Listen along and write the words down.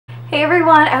Hey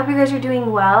everyone, I hope you guys are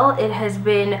doing well. It has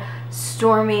been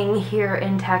storming here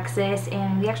in Texas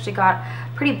and we actually got a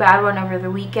pretty bad one over the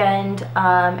weekend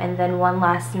and then one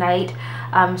last night.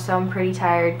 So I'm pretty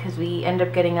tired because we end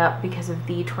up getting up because of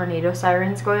the tornado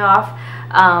sirens going off.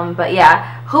 But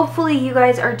yeah, hopefully you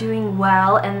guys are doing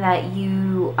well and that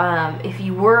you, if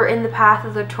you were in the path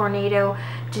of the tornado,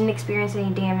 didn't experience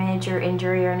any damage or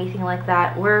injury or anything like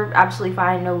that. We're absolutely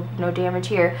fine, no damage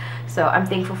here. So I'm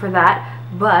thankful for that.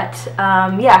 But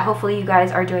yeah, hopefully you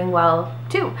guys are doing well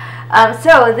too.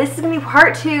 So this is going to be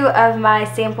part 2 of my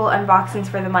sample unboxings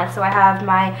for the month. So I have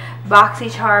my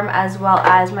Boxycharm as well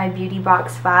as my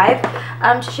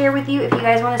BB5 to share with you. If you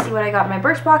guys want to see what I got in my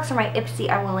Birchbox or my Ipsy,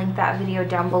 I will link that video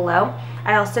down below.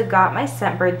 I also got my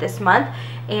Scentbird this month,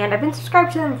 and I've been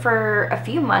subscribed to them for a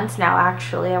few months now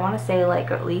actually. I want to say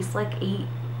like at least like 8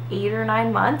 or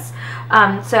 9 months.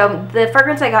 So the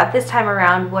fragrance I got this time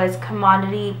around was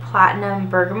Commodity Platinum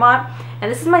Bergamot,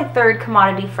 and this is my 3rd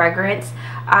commodity fragrance.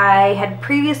 I had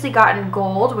previously gotten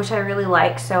Gold, which I really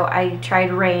like, so I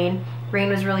tried Rain. Rain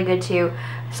was really good too.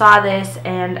 Saw this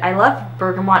and I love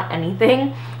bergamot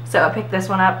anything, so I picked this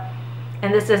one up,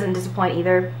 and this doesn't disappoint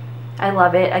either. I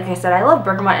love it. Like I said, I love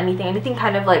bergamot anything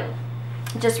kind of like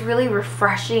just really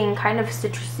refreshing, kind of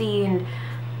citrusy and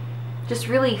just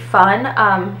really fun.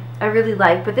 I really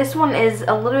like, but this one is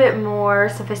a little bit more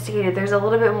sophisticated. There's a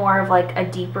little bit more of like a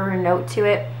deeper note to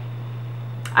it.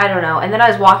 I don't know. And then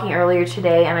I was walking earlier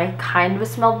today and I kind of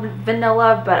smelled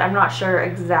vanilla, but I'm not sure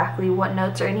exactly what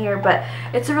notes are in here, but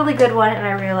it's a really good one and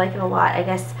I really like it a lot. I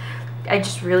guess I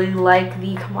just really like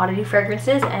the commodity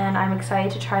fragrances and I'm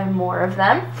excited to try more of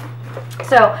them.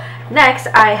 So next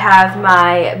I have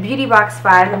my Beauty Box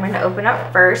 5 I'm going to open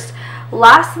up first.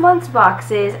 Last month's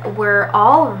boxes were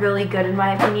all really good in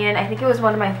my opinion. I think it was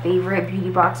one of my favorite Beauty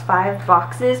Box 5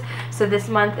 boxes. So this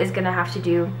month is going to have to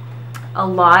do a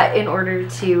lot in order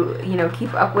to, you know,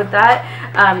 keep up with that.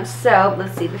 So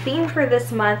let's see. The theme for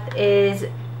this month is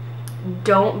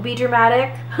Don't Be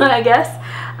Dramatic, I guess.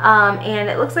 And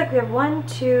it looks like we have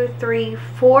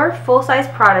 4 full-size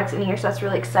products in here, so that's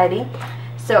really exciting.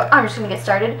 So I'm just going to get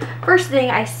started. First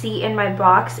thing I see in my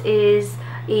box is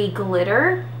a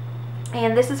glitter.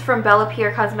 And this is from Bella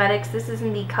Pierre Cosmetics. This is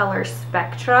in the color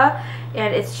Spectra,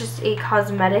 and it's just a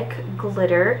cosmetic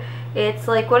glitter. It's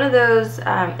like one of those,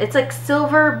 it's like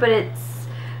silver, but it's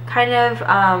kind of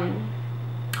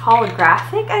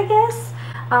holographic, I guess.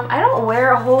 I don't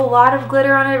wear a whole lot of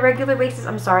glitter on a regular basis.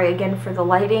 I'm sorry again for the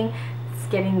lighting. It's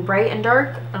getting bright and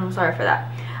dark. I'm sorry for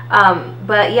that.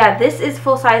 But yeah, this is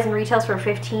full size and retails for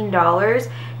 $15.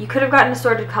 You could have gotten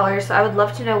assorted colors, so I would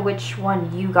love to know which one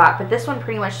you got. But this one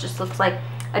pretty much just looks like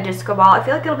a disco ball. I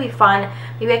feel like it'll be fun.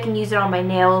 Maybe I can use it on my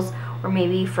nails, or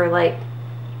maybe for like,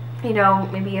 you know,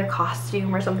 maybe a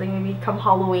costume or something, maybe come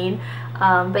Halloween.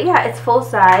 But yeah, it's full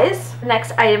size. The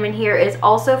next item in here is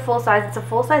also full size. It's a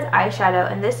full size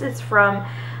eyeshadow, and this is from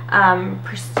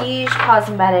Prestige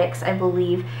Cosmetics, I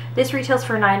believe. This retails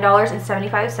for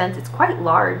 $9.75. It's quite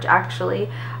large actually,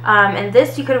 and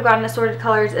this you could have gotten assorted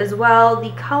colors as well.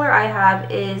 The color I have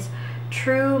is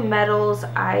True Metals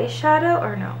eyeshadow,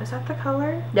 or no, is that the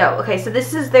color? No. Okay, so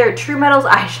this is their True Metals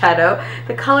eyeshadow.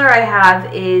 The color I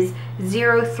have is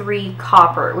 03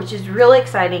 Copper, which is really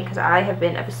exciting because I have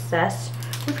been obsessed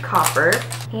with copper,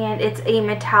 and it's a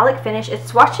metallic finish. It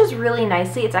swatches really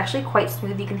nicely. It's actually quite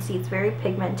smooth. You can see it's very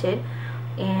pigmented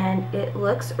and it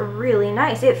looks really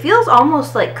nice. It feels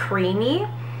almost like creamy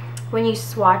when you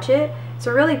swatch it. It's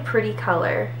a really pretty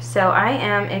color, so I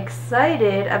am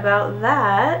excited about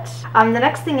that. The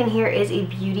next thing in here is a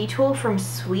beauty tool from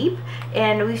Sweep,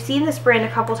 and we've seen this brand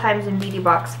a couple times in Beauty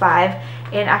Box 5,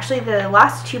 and actually the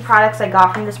last 2 products I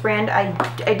got from this brand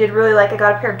I did really like. I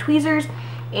got a pair of tweezers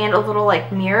and a little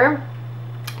like mirror.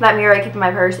 That mirror I keep in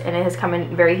my purse and it has come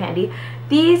in very handy.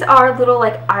 These are little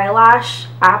like eyelash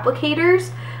applicators.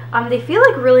 They feel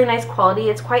like really nice quality.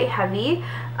 It's quite heavy.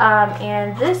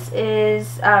 And this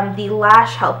is the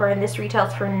Lash Helper, and this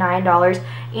retails for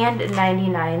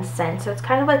 $9.99. So it's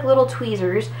kind of like little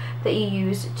tweezers that you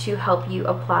use to help you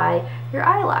apply your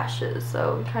eyelashes.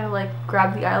 So kind of like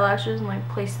grab the eyelashes and like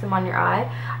place them on your eye.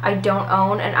 I don't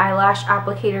own an eyelash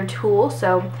applicator tool,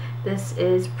 so this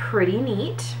is pretty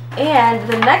neat. And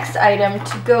the next item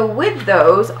to go with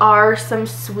those are some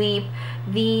Sweep,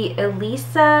 the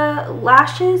Elisa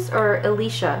lashes, or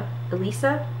Elisa,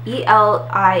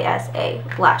 E-L-I-S-A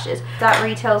lashes. That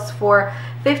retails for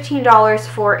 $15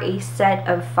 for a set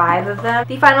of 5 of them.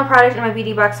 The final product in my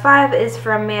Beauty Box 5 is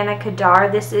from Manna Kadar.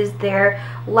 This is their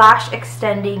lash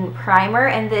extending primer,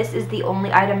 and this is the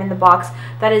only item in the box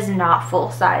that is not full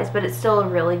size, but it's still a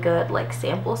really good like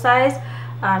sample size.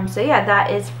 So yeah,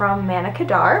 that is from Manna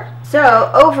Kadar.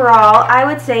 So overall, I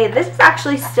would say this is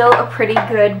actually still a pretty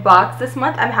good box this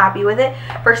month. I'm happy with it.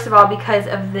 First of all, because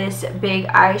of this big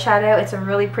eyeshadow. It's a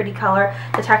really pretty color.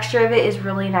 The texture of it is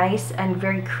really nice and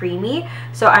very creamy.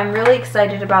 So I'm really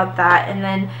excited about that. And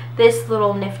then this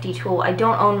little nifty tool. I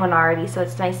don't own one already, so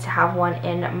it's nice to have one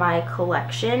in my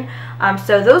collection.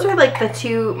 So those are like the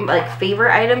two like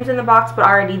favorite items in the box, but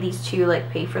already these two like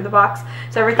pay for the box.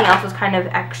 So everything else was kind of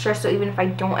extra. So even if I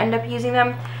don't end up using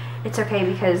them, it's okay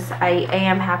because I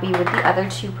am happy with the other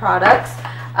two products.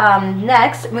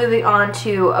 Next, moving on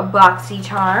to a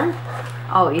Boxycharm.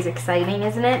 Always exciting,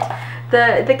 isn't it?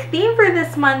 The theme for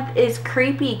this month is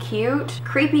creepy cute.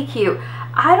 Creepy cute.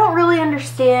 I don't really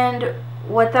understand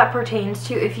what that pertains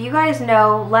to. If you guys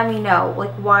know, let me know.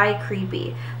 Like, why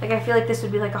creepy? Like, I feel like this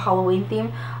would be like a Halloween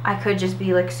theme. I could just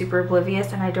be like super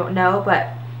oblivious and I don't know,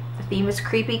 but the theme is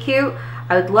creepy cute.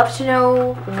 I would love to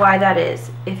know why that is,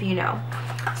 if you know.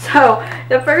 So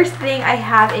the first thing I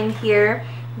have in here,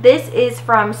 this is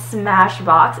from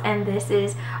Smashbox, and this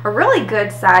is a really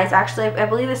good size. Actually, I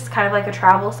believe this is kind of like a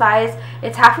travel size.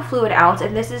 It's half a fluid ounce,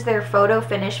 and this is their Photo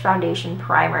Finish Foundation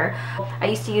Primer. I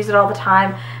used to use it all the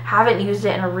time. Haven't used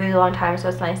it in a really long time, so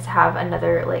it's nice to have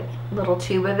another like little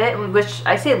tube of it, which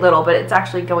I say little, but it's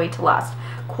actually going to last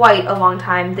quite a long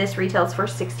time. This retails for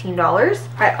 $16.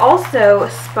 I also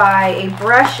spy a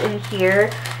brush in here,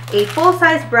 a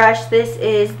full-size brush. This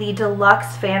is the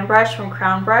Deluxe Fan Brush from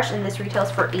Crown Brush, and this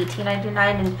retails for $18.99.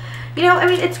 And you know, I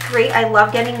mean, it's great. I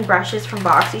love getting brushes from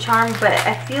Boxycharm, but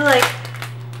I feel like,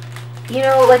 you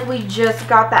know, like we just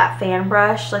got that fan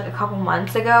brush like a couple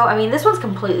months ago. I mean, this one's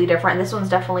completely different. This one's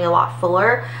definitely a lot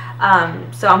fuller,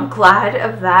 so I'm glad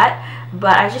of that.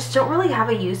 But I just don't really have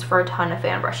a use for a ton of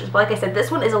fan brushes. But like I said,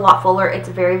 this one is a lot fuller. It's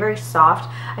very, very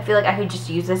soft. I feel like I could just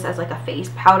use this as like a face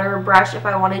powder brush if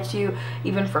I wanted to,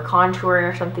 even for contouring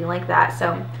or something like that.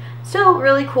 So still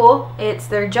really cool. It's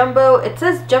their jumbo, it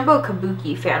says Jumbo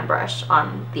Kabuki fan brush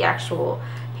on the actual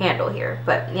handle here.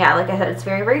 But yeah, like I said, it's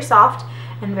very, very soft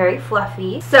and very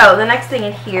fluffy. So the next thing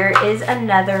in here is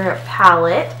another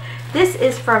palette. This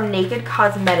is from Naked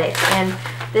Cosmetics, and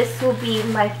this will be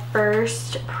my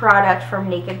first product from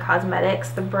Naked Cosmetics,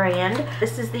 the brand.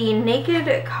 This is the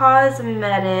Naked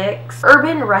Cosmetics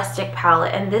Urban Rustic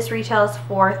palette, and this retails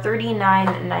for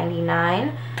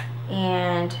 $39.99.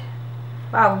 And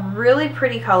wow, really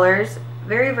pretty colors.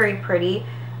 Very, very pretty.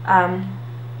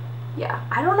 Yeah,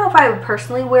 I don't know if I would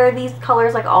personally wear these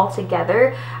colors like all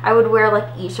together. I would wear like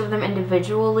each of them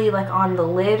individually, like on the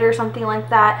lid or something like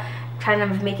that, kind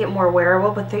of make it more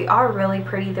wearable, but they are really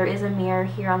pretty. There is a mirror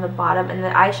here on the bottom, and the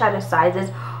eyeshadow sizes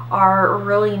are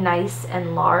really nice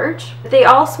and large. They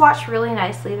all swatch really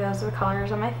nicely. Those are the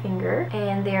colors on my finger,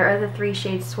 and there are the 3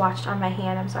 shades swatched on my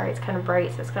hand. I'm sorry, it's kind of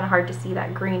bright, so it's kind of hard to see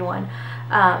that green one,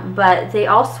 but they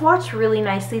all swatch really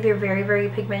nicely. They're very, very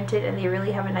pigmented, and they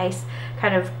really have a nice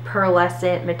kind of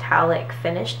pearlescent metallic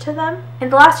finish to them. And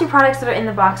the last 2 products that are in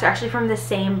the box are actually from the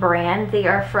same brand. They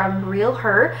are from Real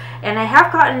Her, and I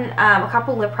have gotten a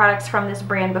couple lip products from this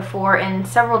brand before in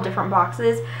several different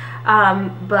boxes.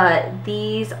 But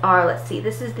these are, let's see,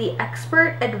 this is the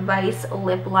Expert Advice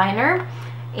Lip Liner,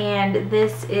 and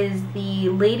this is the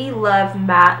Lady Love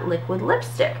Matte Liquid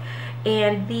Lipstick.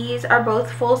 And these are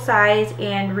both full size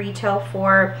and retail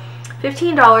for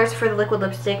 $15 for the liquid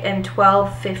lipstick and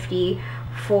 $12.50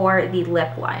 for the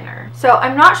lip liner. So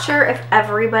I'm not sure if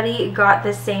everybody got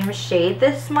the same shade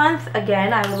this month.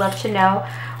 Again, I would love to know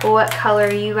what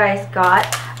color you guys got.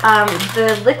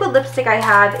 The liquid lipstick I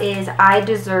have is I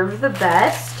Deserve the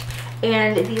Best,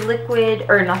 and the liquid,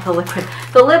 or not the liquid,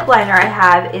 the lip liner I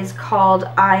have is called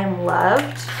I Am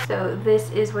Loved. So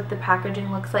this is what the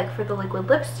packaging looks like for the liquid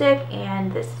lipstick,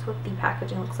 and this is what the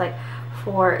packaging looks like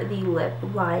for the lip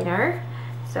liner.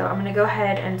 So I'm going to go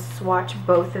ahead and swatch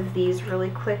both of these really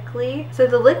quickly. So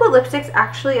the liquid lipstick's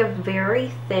actually a very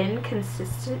thin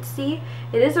consistency.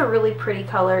 It is a really pretty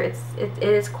color. It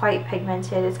is quite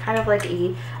pigmented. It's kind of like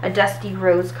a dusty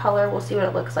rose color. We'll see what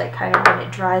it looks like kind of when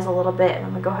it dries a little bit. And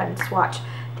I'm going to go ahead and swatch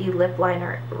the lip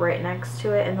liner right next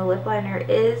to it. And the lip liner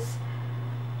is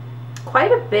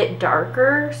quite a bit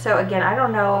darker. So again, I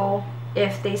don't know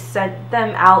if they sent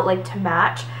them out like to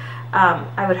match.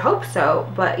 I would hope so,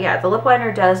 but yeah, the lip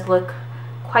liner does look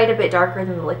quite a bit darker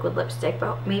than the liquid lipstick,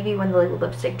 but maybe when the liquid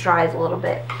lipstick dries a little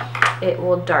bit, it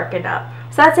will darken up.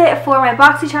 So that's it for my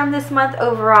Boxycharm this month.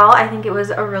 Overall, I think it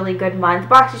was a really good month.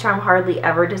 Boxycharm hardly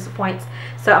ever disappoints,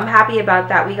 so I'm happy about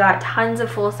that. We got tons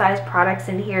of full-size products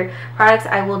in here, products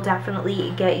I will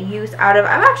definitely get use out of.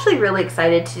 I'm actually really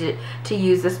excited to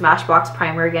use the Smashbox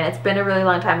primer again. It's been a really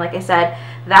long time, like I said,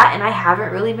 that, and I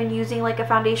haven't really been using like a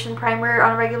foundation primer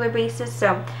on a regular basis,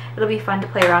 so it'll be fun to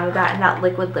play around with that. And that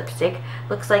liquid lipstick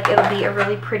looks like it'll be a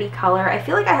really pretty color. I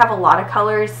feel like I have a lot of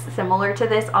colors similar to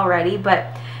this already,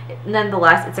 but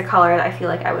nonetheless, it's a color that I feel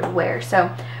like I would wear. So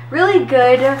really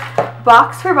good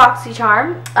box for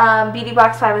Boxycharm.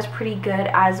 BB5 was pretty good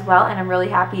as well, and I'm really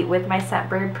happy with my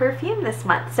Scentbird perfume this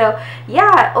month. So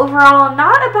yeah, overall,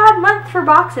 not a bad month for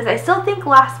boxes. I still think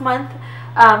last month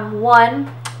won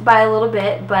by a little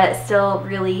bit, but still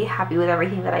really happy with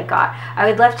everything that I got. I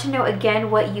would love to know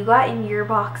again what you got in your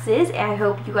boxes, and I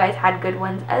hope you guys had good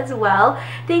ones as well.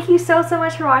 Thank you so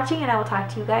much for watching, and I will talk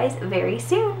to you guys very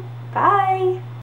soon. Bye!